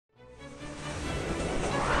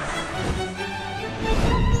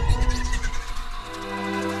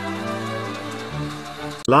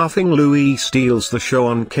Laughing Louis steals the show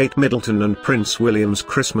on Kate Middleton and Prince William's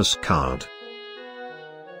Christmas card.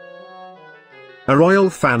 A royal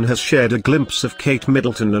fan has shared a glimpse of Kate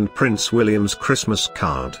Middleton and Prince William's Christmas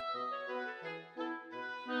card.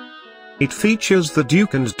 It features the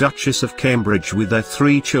Duke and Duchess of Cambridge with their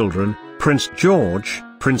 3 children, Prince George,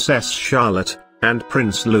 Princess Charlotte, and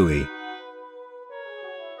Prince Louis.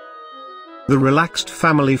 The relaxed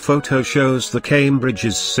family photo shows the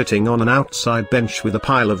Cambridges sitting on an outside bench with a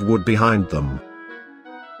pile of wood behind them.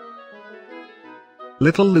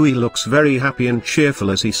 Little Louis looks very happy and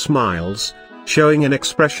cheerful as he smiles, showing an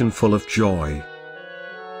expression full of joy.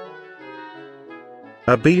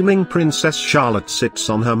 A beaming Princess Charlotte sits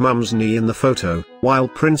on her mum's knee in the photo, while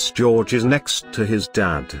Prince George is next to his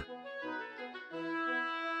dad.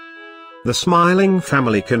 The smiling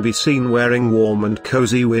family can be seen wearing warm and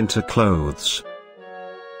cozy winter clothes.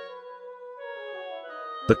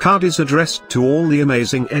 The card is addressed to all the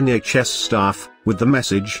amazing NHS staff, with the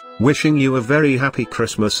message, "Wishing you a very happy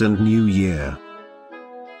Christmas and New Year."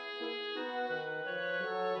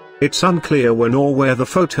 It's unclear when or where the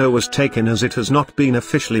photo was taken, as it has not been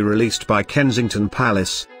officially released by Kensington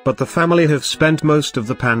Palace, but the family have spent most of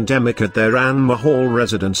the pandemic at their Ranelagh Hall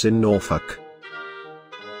residence in Norfolk.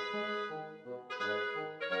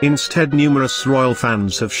 Instead, numerous royal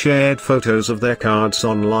fans have shared photos of their cards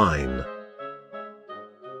online.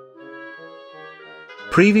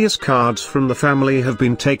 Previous cards from the family have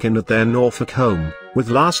been taken at their Norfolk home, with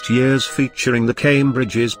last year's featuring the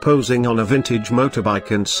Cambridges posing on a vintage motorbike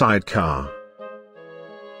and sidecar.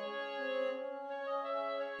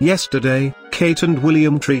 Yesterday, Kate and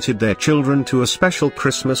William treated their children to a special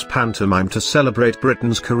Christmas pantomime to celebrate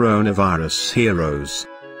Britain's coronavirus heroes.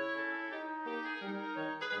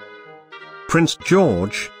 Prince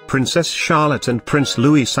George, Princess Charlotte and Prince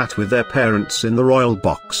Louis sat with their parents in the royal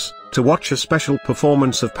box, to watch a special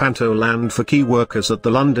performance of Pantoland for key workers at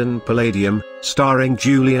the London Palladium, starring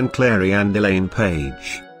Julian Clary and Elaine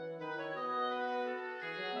Page.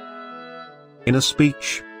 In a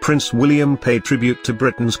speech, Prince William paid tribute to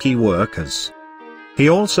Britain's key workers. He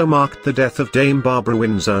also marked the death of Dame Barbara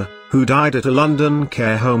Windsor, who died at a London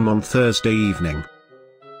care home on Thursday evening.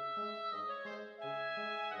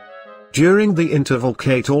 During the interval,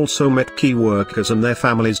 Kate also met key workers and their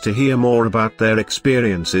families to hear more about their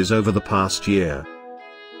experiences over the past year.